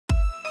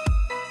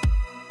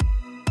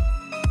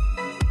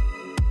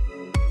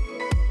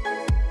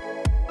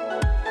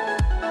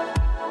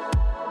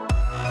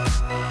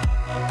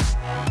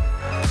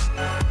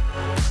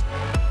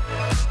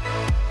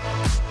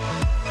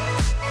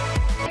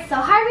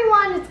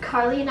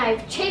Karli and I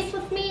have Chase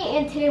with me,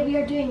 and today we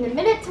are doing the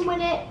Minute to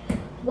Win It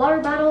Water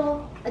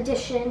Bottle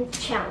Edition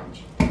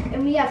Challenge.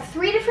 And we have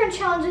 3 different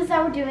challenges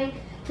that we're doing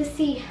to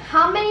see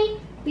how many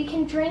we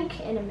can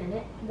drink in a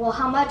minute, well,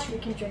 how much we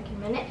can drink in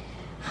a minute,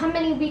 how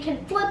many we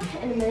can flip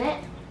in a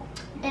minute,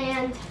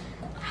 and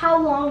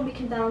how long we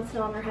can balance it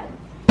on our head.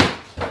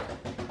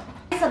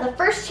 So the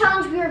first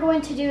challenge we are going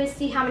to do is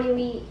see how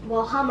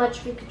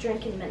much we could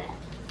drink in a minute.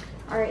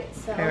 All right,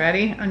 so. Okay,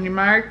 ready? On your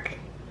mark,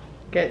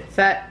 get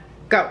set,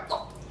 go.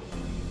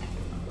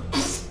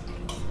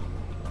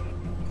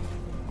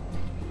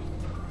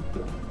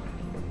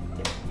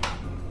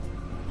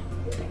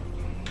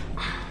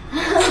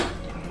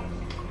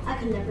 I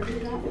could never do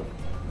that.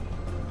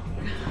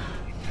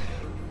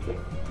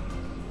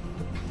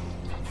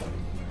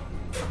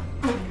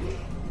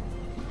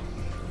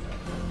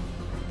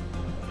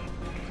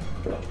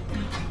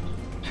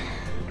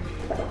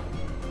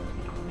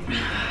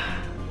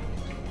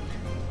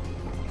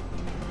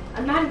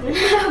 I'm not even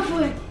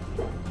halfway.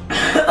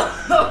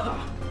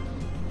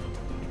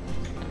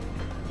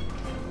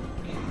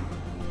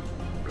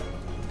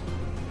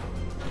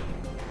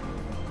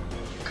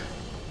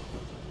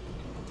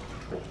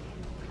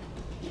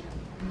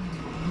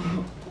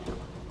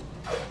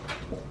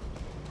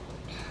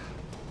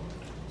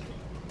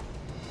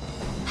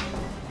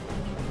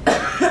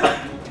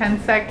 10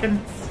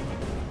 seconds.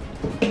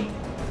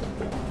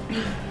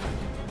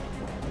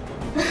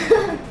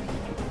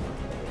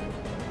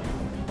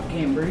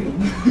 Can't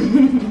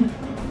breathe.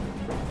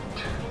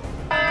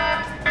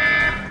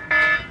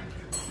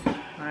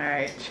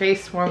 Alright,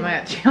 Chase won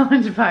that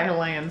challenge by a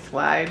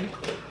landslide.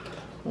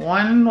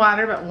 1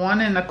 water, but 1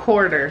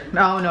 1/4.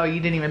 Oh no, you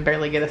didn't even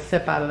barely get a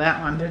sip out of that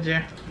one, did you?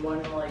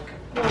 One like.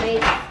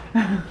 Wait.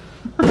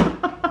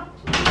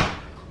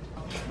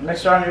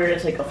 Next round, you're gonna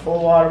take a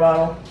full water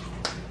bottle.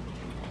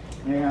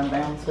 And you're gonna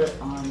balance it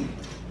on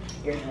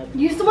your head.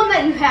 Use the one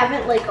that you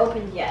haven't like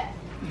opened yet,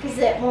 because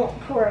it won't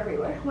pour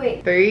everywhere.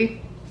 Wait. 3,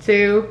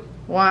 2,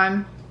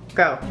 1,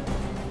 go.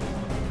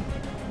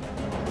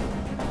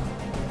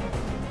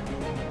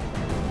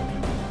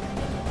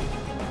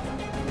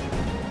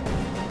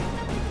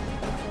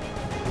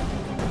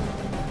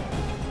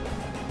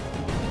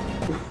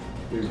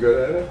 You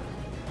good at it?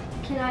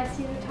 Can I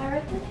see the tire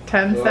at this?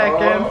 10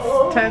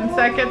 seconds. 10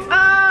 seconds.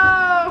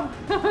 Oh!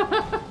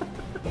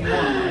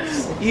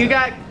 You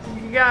got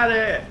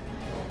it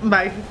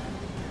by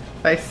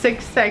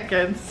 6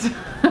 seconds.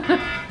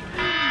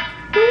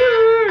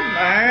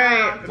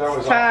 Alright,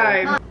 it's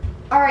time.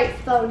 Alright,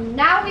 so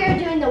now we are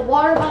doing the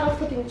water bottle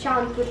flipping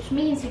challenge, which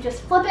means you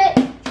just flip it,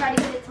 try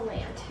to get it to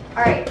land.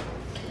 Alright,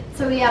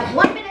 so we have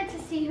 1 minute to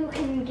see who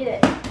can get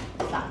it.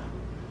 Stop.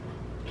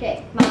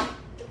 Okay, Mom.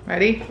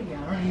 Ready?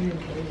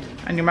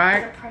 On your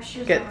mark,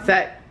 get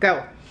set,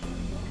 go.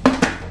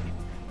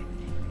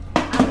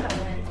 I'm gonna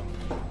win.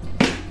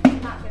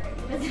 Not very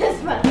good at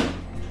this, but.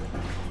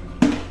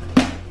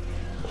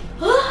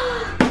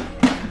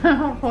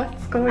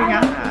 What's going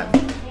on?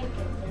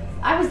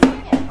 I was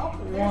doing it. Oh,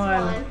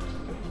 there's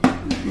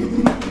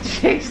 1.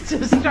 Chase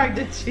just tried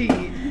to cheat.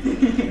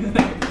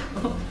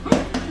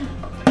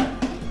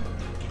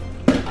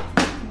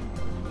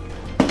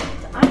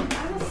 I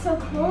was so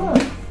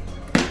close.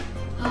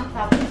 Oh,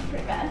 that was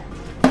pretty bad.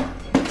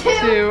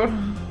 2.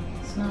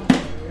 It's not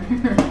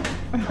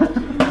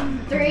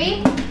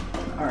 3.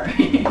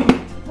 Alright.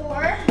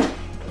 4.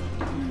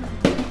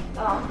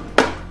 Oh.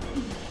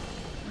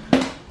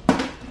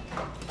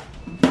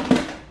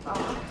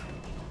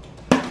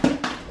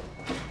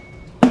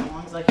 As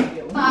long as I can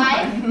get 1. 5.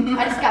 I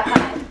just got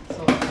 5.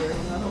 So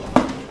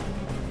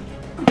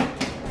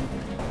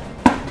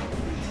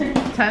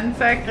there 10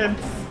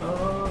 seconds.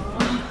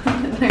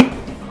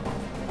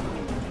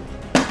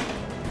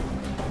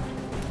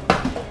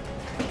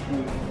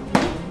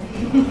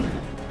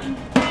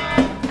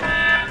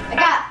 I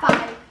got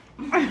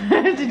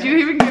 5. Did you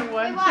even get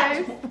 1,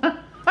 Chase?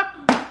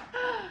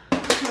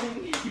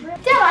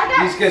 Still, I got.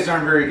 These guys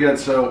aren't very good,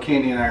 so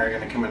Candy and I are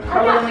going to come in. I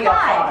I only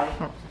got 5.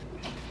 5.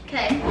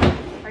 Okay.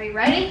 Are you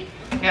ready?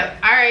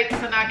 Yep. Alright,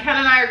 so now Ken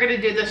and I are going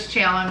to do this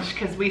challenge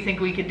because we think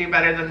we can do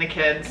better than the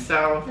kids.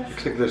 So,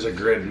 Looks like there's a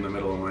grid in the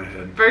middle of my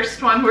head.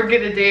 first one we're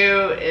going to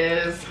do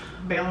is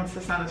balance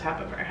this on the top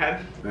of our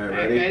head.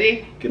 Alright, Okay,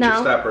 ready? Get No.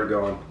 your stopper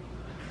going.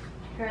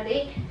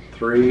 Ready?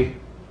 3,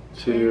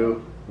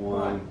 2,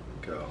 1,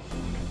 go.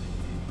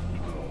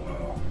 Oh,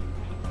 wow.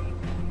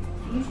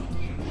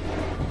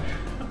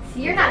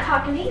 See, you're not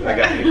talking either. I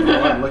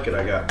got look at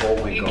I got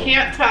Bullwinkle. You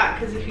can't talk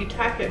because if you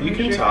talk it You moves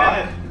can your talk.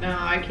 head. No,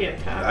 I can't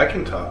talk. I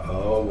can talk.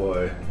 Oh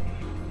boy.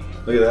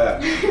 Look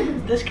at that.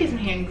 This gives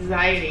me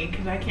anxiety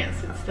because I can't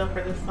sit still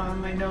for this long.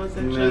 My nose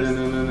is No, just...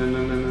 no, no, no,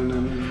 no, no, no, no,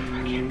 no, I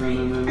can't no, breathe.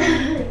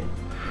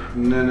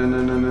 no, no,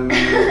 no, no, no, no.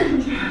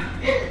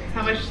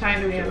 How much time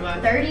do we have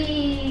left?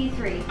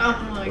 33. Oh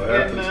my What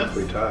happens if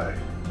we goodness. tie?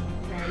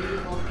 There you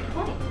both get a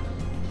point.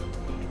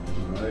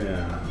 Oh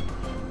yeah.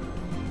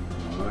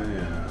 Oh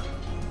yeah.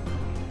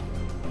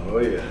 Oh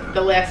yeah.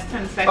 The last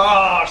 10 seconds.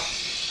 Oh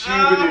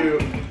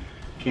shoot!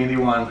 Candy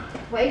won.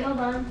 Wait, hold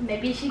on.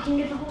 Maybe she can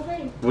get the whole thing.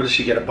 saying. What, does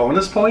she get a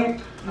bonus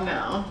point?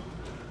 No.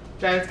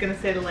 I was gonna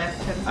say the last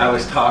 10 seconds. I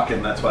was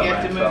talking, that's why You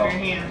have to mine move fell. your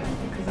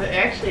hand. Because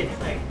actually it's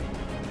like...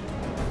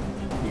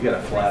 You got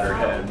a flatter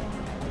head.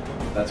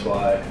 That's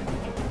why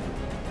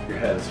your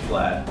head is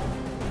flat. 2,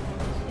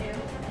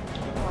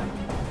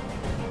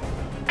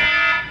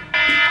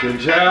 1. Good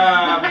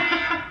job.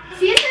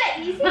 See, isn't that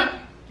easy?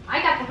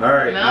 I got the All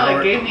right. No, now it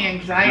we're- gave me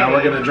anxiety. Now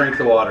we're gonna drink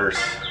the waters.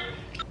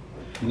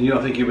 And you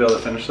don't think you'll be able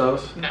to finish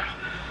those? No.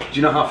 Do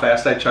you know how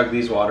fast I chug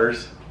these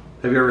waters?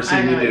 Have you ever I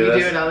seen know, me do you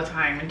this? do it all the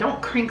time. And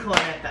don't crinkle it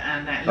at the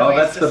end. That Oh, noise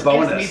that's the just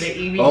bonus. gives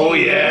me the Oh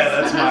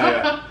yeah, that's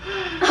my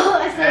Oh,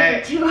 I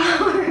said for 2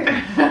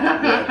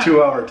 hours.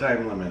 2 hour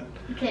time limit.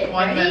 Okay,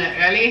 1 ready? minute.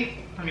 Ready?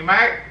 On your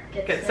mark.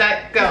 Get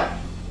set. Go.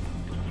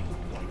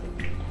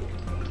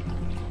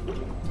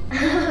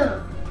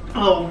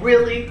 Oh,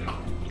 really?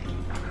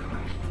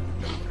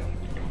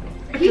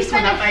 It He just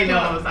went up my finished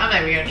one. nose. I'm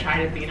not even gonna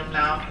try to beat him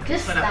now. It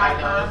Just went up stop,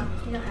 my nose. Mom.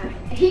 You don't have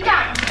it. He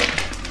got it.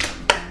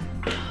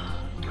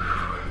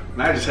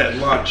 And I just had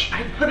lunch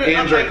I put it and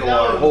on drank my a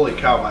water. nose. Holy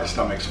cow, my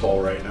stomach's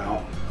full right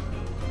now.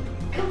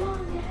 Come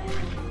on,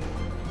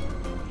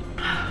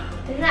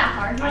 Dad. Isn't that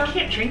hard, I Mom?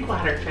 can't drink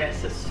water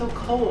fast. It's so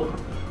cold.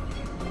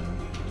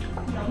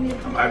 You want me to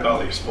put My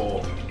belly's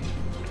full.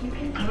 You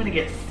can. I'm gonna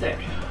get sick.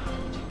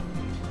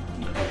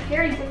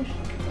 Here you can.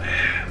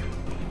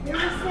 You're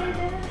gonna say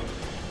that?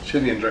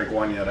 Shouldn't even drink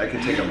one yet. I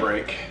can take a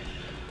break.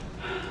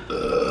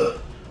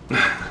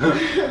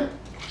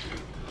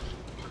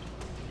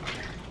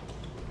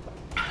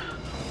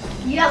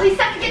 You at least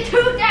have to get 2,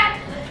 Dad.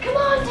 Come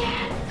on,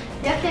 Dad.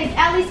 You have to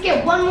at least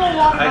get 1 more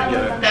water I bottle.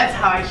 get it. than That's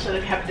how I should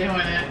have kept doing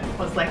it.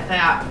 Was like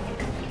that.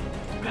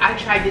 I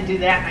tried to do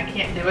that and I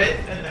can't do it,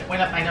 and it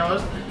went up my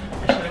nose.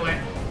 I should have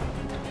went.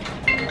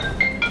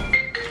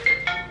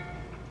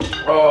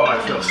 Oh, I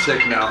feel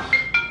sick now.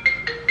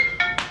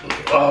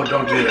 Oh,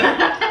 don't do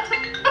that.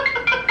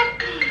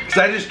 Because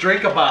I just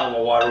drank a bottle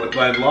of water with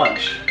my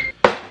lunch.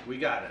 We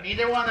got it.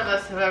 Neither one of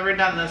us have ever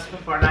done this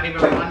before, not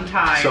even one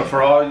time. So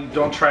for all you,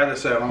 don't try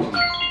this at home.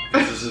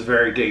 'Cause this is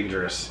very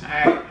dangerous All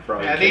right, for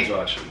all you ready? kids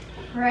watching.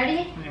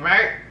 Ready? On your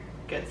mark,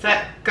 get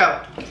set,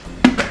 go.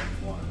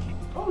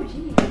 Oh,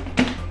 gee.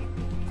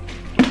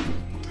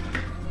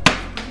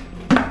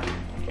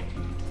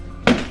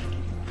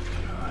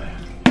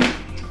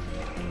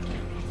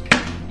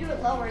 Do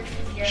it lower, it's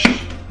easier.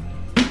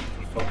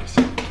 Focus.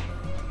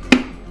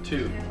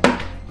 2.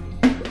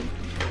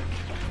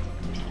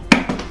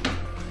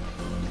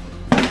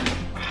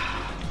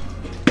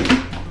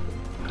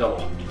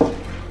 Double.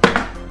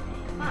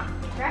 Come on,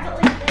 grab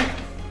it like this.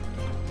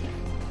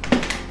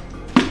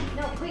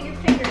 No, put your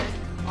fingers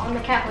on the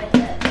cap like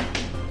this.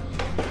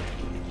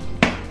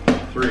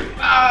 3.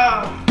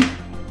 Oh,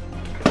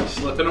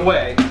 Slipping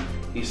away.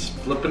 He's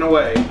flipping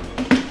away.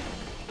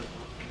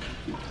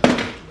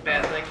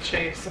 bad like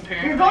Chase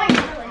apparently. You're going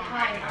really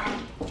high,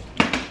 Mom.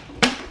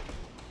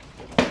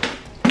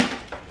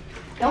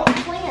 Don't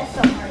swing it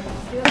so hard.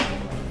 Just do it.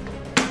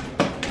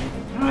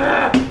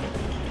 Ah,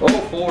 Oh,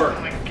 4.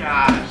 oh my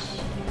gosh.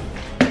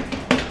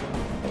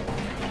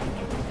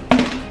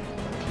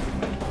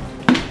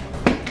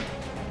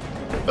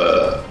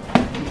 Oh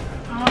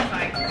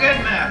my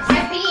goodness.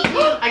 I beat you.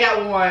 I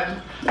got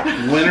 1.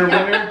 Winner,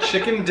 winner,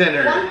 chicken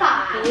dinner.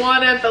 1-5.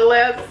 1 at the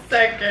last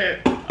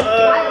second. By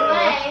the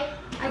way,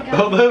 I got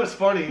Oh, that was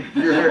funny.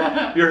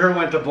 Your hair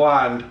went to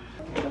blonde.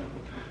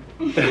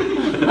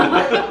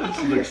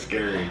 This looks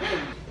scary.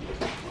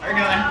 We're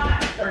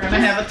gonna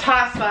have a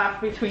toss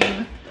off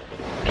between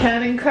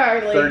Ken and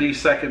Karli.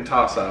 30-second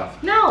toss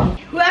off. No,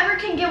 whoever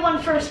can get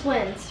one first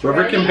wins.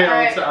 Whoever can Ready?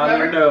 balance it on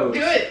their nose. Do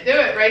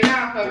it right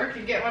now. Whoever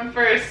can get one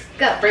first.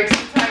 Go. Break some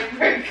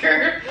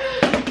tiebreaker.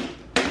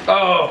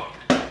 Oh.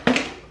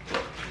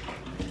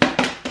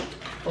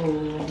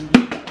 Oh,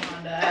 come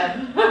on,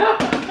 Dad.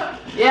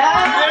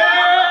 Yeah.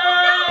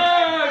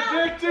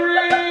 Yeah!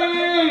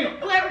 Victory!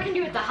 Whoever can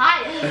do it the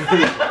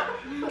highest.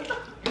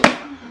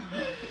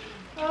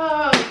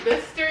 Oh,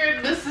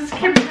 this is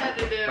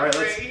competitive All right,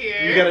 let's.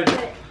 here. You gotta.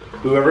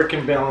 Whoever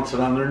can balance it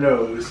on their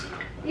nose.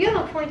 You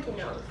have a pointy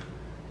nose.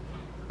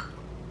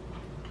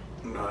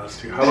 No, that's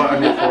too. How about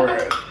on your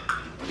forehead?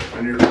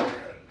 On your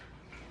forehead.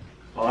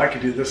 Oh, I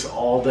could do this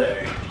all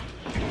day.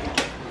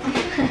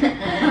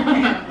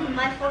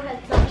 My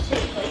forehead's not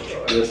shaped like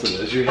yours. Yes, it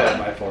is. You had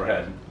my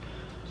forehead.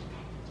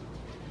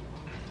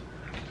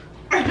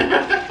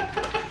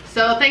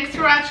 So thanks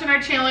for watching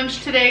our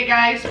challenge today,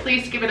 guys.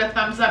 Please give it a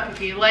thumbs up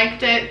if you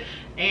liked it.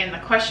 And the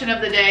question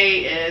of the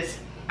day is,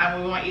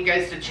 we want you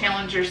guys to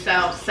challenge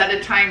yourselves, set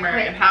a timer,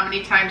 and how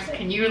many times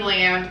can you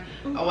land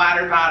a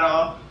water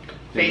bottle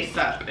face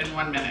up in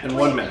 1 minute? In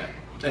 1 minute.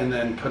 And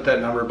then put that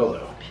number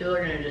below. People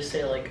are gonna just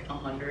say like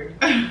 100.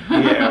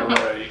 Yeah,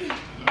 right.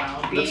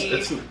 Well,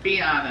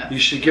 be honest. You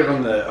should give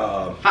them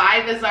the.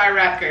 5 is our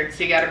record,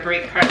 so you gotta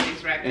break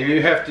Karli's record. And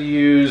you have to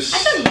use.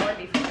 I've done more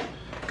before.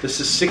 This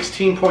is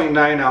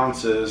 16.9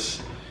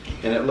 ounces,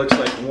 and it looks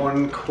like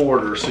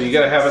 1/4. So you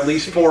gotta have at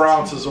least 4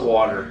 ounces of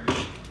water.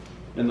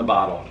 in the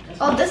bottle.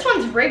 Oh, this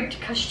one's rigged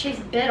because Chase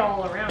bit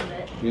all around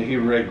it. Yeah, he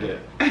rigged it.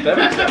 That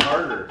makes it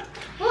harder.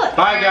 Look.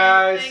 Bye,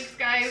 guys. Thanks,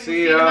 guys.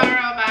 See you ya.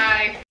 tomorrow.